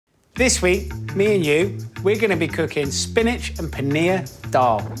This week, me and you, we're gonna be cooking spinach and paneer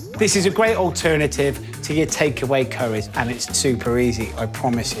dal. This is a great alternative to your takeaway curries, and it's super easy, I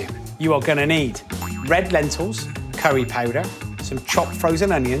promise you. You are gonna need red lentils, curry powder, some chopped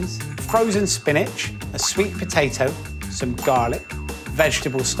frozen onions, frozen spinach, a sweet potato, some garlic,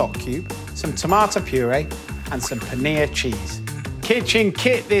 vegetable stock cube, some tomato puree, and some paneer cheese. Kitchen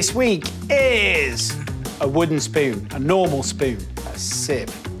kit this week is a wooden spoon, a normal spoon, a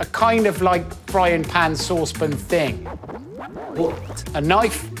sieve, a kind of like frying pan saucepan thing, a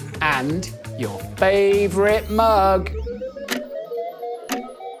knife, and your favourite mug.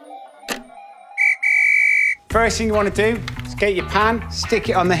 First thing you want to do is get your pan, stick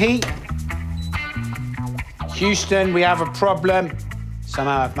it on the heat. Houston, we have a problem.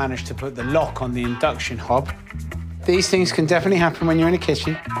 Somehow I've managed to put the lock on the induction hob. These things can definitely happen when you're in a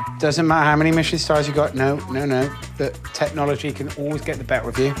kitchen. Doesn't matter how many Michelin stars you got. No. The technology can always get the better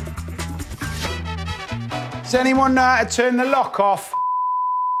of you. Does anyone know how to turn the lock off?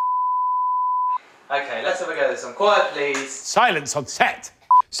 Okay, let's have a go at this one. Quiet, please. Silence on set.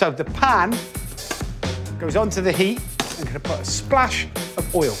 So the pan goes onto the heat. I'm gonna put a splash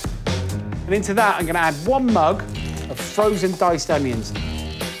of oil. And into that, I'm gonna add 1 mug of frozen diced onions.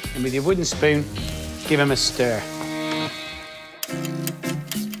 And with your wooden spoon, give them a stir.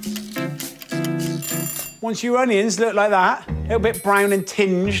 Once your onions look like that, a little bit brown and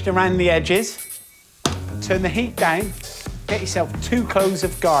tinged around the edges, turn the heat down, get yourself 2 cloves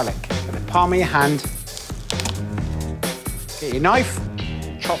of garlic. With the palm of your hand, get your knife,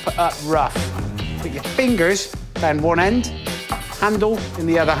 chop it up rough. Put your fingers down one end, handle in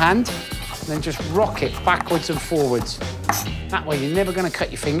the other hand, and then just rock it backwards and forwards. That way you're never gonna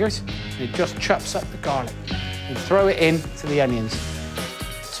cut your fingers, and it just chops up the garlic. And throw it in to the onions.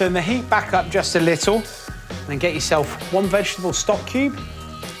 Turn the heat back up just a little, and then get yourself 1 vegetable stock cube,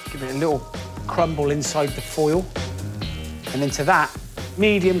 give it a little crumble inside the foil, and into that,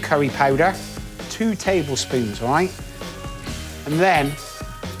 medium curry powder, 2 tablespoons, all right? And then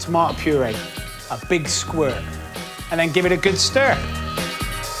tomato puree, a big squirt, and then give it a good stir.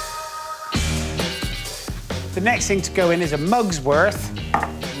 The next thing to go in is a mug's worth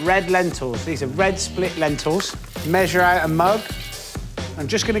red lentils. These are red split lentils. Measure out a mug. I'm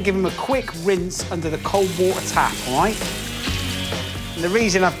just gonna give them a quick rinse under the cold water tap, all right? And the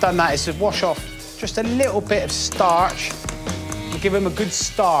reason I've done that is to wash off just a little bit of starch and give them a good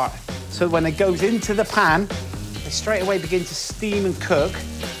start. So when it goes into the pan, they straight away begin to steam and cook.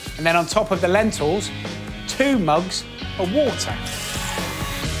 And then on top of the lentils, 2 mugs of water.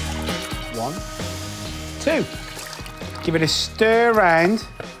 1, 2. Give it a stir around,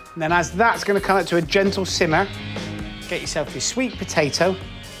 and then as that's gonna come up to a gentle simmer, get yourself your sweet potato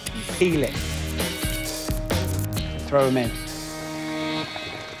and peel it. Throw them in.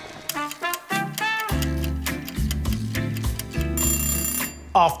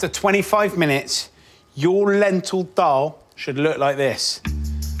 After 25 minutes, your lentil dal should look like this.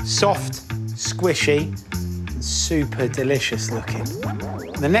 Soft, squishy, and super delicious looking.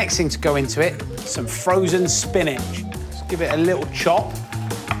 The next thing to go into it, some frozen spinach. Just give it a little chop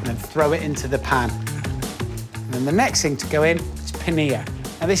and then throw it into the pan. And then the next thing to go in is paneer.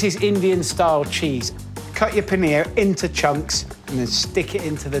 Now this is Indian style cheese. Cut your paneer into chunks and then stick it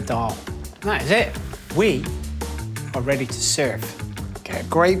into the dal. And that is it. We are ready to serve. Get a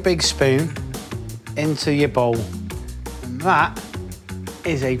great big spoon into your bowl. And that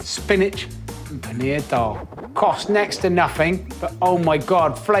is a spinach and paneer dal. Costs next to nothing, but oh my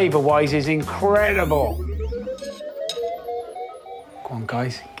God, flavor-wise is incredible. Go on,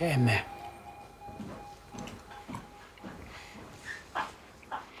 guys, get in there.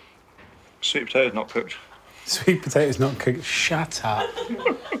 Sweet potato's not cooked. Sweet potato's not cooked, shut up.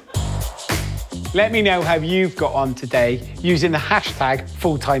 Let me know how you've got on today using the hashtag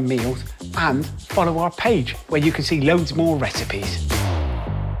 #FullTimeMeals and follow our page where you can see loads more recipes.